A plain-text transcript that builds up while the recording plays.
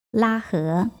拉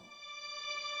合。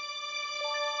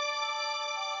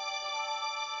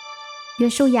约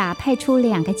书亚派出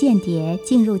2个间谍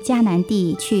进入迦南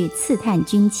地去刺探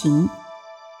军情。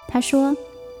他说，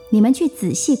你们去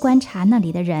仔细观察那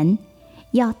里的人，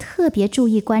要特别注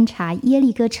意观察耶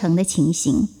利哥城的情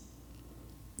形。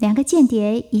2个间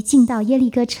谍一进到耶利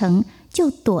哥城，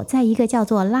就躲在一个叫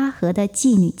做拉合的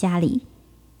妓女家里。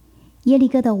耶利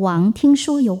哥的王听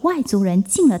说有外族人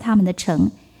进了他们的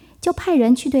城，就派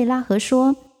人去对拉合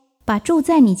说，把住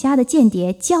在你家的间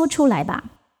谍交出来吧。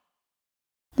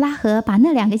拉合把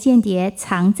那2个间谍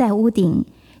藏在屋顶，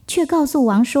却告诉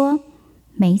王说，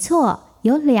没错，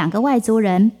有2个外族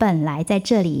人本来在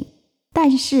这里，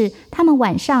但是他们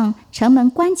晚上城门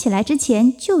关起来之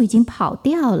前就已经跑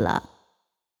掉了。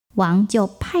王就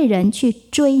派人去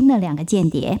追那2个间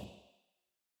谍。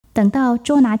等到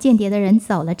捉拿间谍的人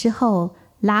走了之后，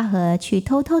拉合去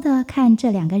偷偷地看这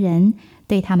2个人，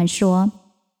对他们说，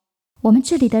我们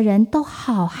这里的人都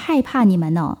好害怕你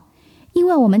们哦，因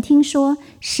为我们听说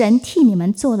神替你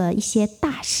们做了一些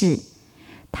大事，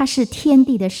他是天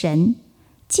地的神。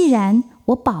既然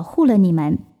我保护了你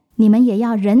们，你们也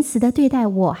要仁慈地对待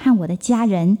我和我的家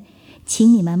人，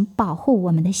请你们保护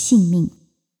我们的性命。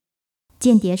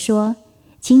间谍说，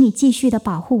请你继续地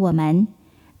保护我们，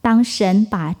当神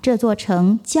把这座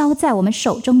城交在我们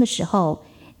手中的时候，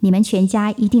你们全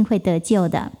家一定会得救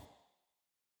的。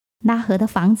拉合的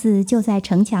房子就在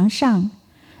城墙上，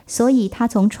所以他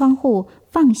从窗户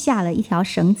放下了一条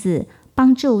绳子，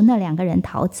帮助那2个人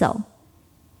逃走。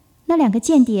那2个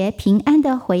间谍平安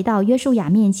地回到约书亚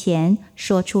面前，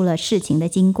说出了事情的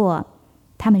经过。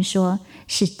他们说，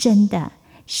是真的，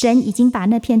神已经把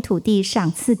那片土地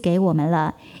赏赐给我们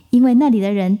了，因为那里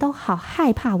的人都好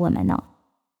害怕我们哦。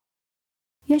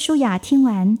约书亚听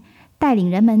完，带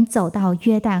领人们走到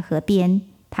约旦河边，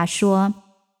他说，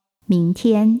明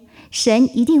天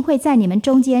神一定会在你们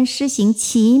中间施行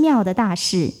奇妙的大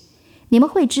事，你们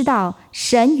会知道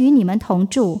神与你们同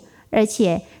住，而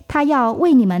且他要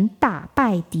为你们打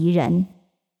败敌人。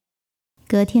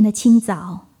隔天的清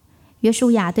早，约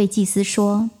书亚对祭司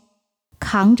说，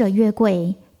扛着约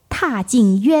柜踏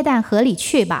进约旦河里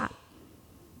去吧。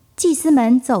祭司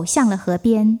们走向了河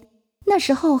边，那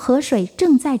时候河水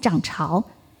正在涨潮，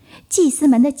祭司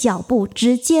们的脚步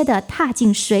直接地踏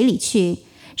进水里去，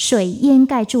水淹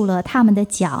盖住了他们的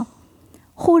脚。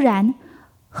忽然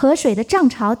河水的涨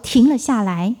潮停了下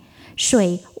来，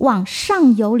水往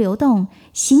上游流动，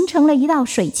形成了一道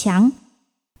水墙。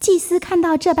祭司看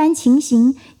到这般情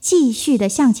形，继续地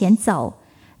向前走，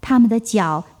他们的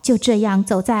脚就这样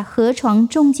走在河床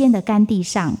中间的干地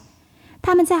上。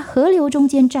他们在河流中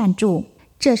间站住，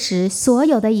这时所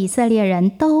有的以色列人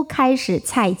都开始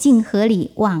踩进河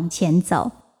里往前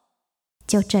走。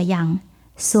就这样，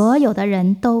所有的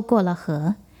人都过了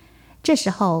河。这时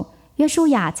候约书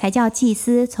亚才叫祭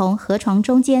司从河床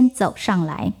中间走上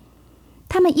来。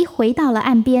他们一回到了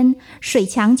岸边，水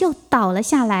墙就倒了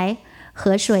下来，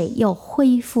河水又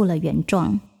恢复了原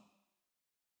状。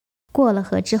过了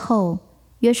河之后，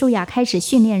约书亚开始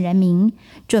训练人民，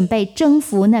准备征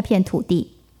服那片土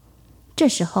地。这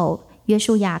时候约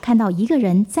书亚看到一个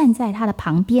人站在他的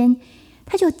旁边，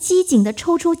他就机警地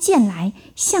抽出剑来，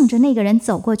向着那个人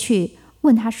走过去，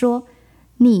问他说，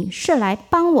你是来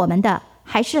帮我们的，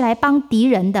还是来帮敌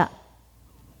人的？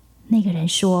那个人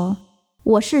说，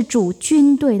我是主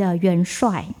军队的元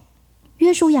帅。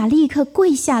约书亚立刻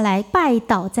跪下来，拜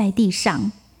倒在地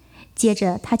上。接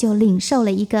着他就领受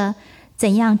了一个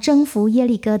怎样征服耶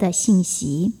利哥的信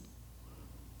息。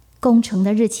攻城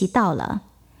的日期到了，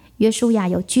约书亚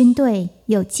有军队，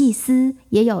有祭司，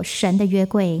也有神的约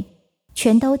柜，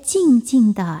全都静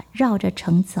静地绕着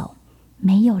城走，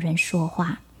没有人说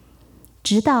话，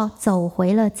直到走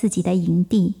回了自己的营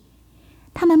地。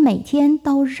他们每天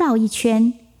都绕一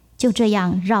圈，就这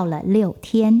样绕了6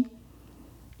天。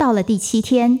到了第7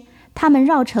天，他们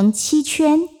绕成7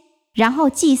圈，然后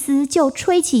祭司就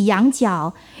吹起羊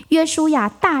角，约书亚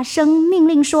大声命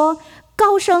令说，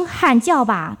高声喊叫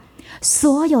吧。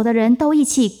所有的人都一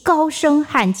起高声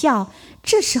喊叫。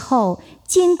这时候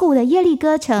坚固的耶利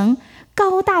哥城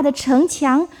高大的城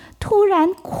墙突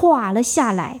然垮了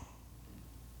下来，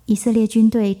以色列军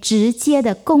队直接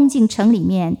的攻进城里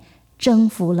面，征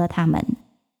服了他们。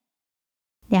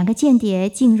2个间谍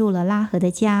进入了拉合的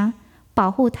家，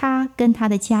保护他跟他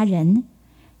的家人。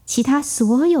其他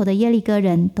所有的耶利哥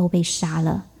人都被杀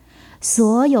了，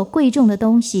所有贵重的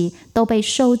东西都被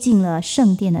收进了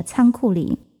圣殿的仓库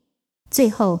里。最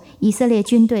后以色列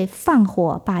军队放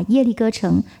火把耶利哥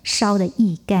城烧得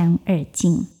一干二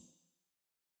净。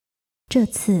这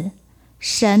次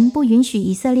神不允许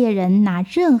以色列人拿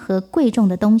任何贵重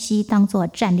的东西当作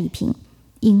战利品，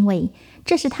因为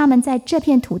这是他们在这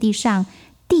片土地上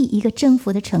第一个征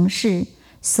服的城市，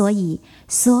所以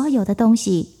所有的东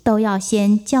西都要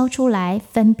先交出来，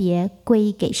分别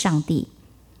归给上帝。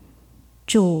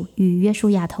主与约书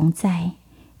亚同在，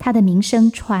他的名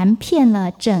声传遍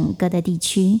了整个的地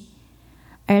区，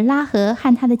而拉合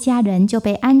和他的家人就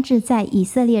被安置在以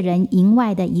色列人营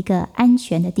外的一个安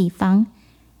全的地方。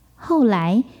后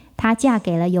来她嫁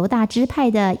给了犹大支派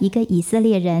的一个以色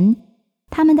列人，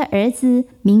他们的儿子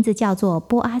名字叫做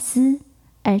波阿斯，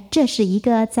而这是一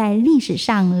个在历史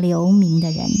上留名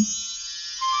的人。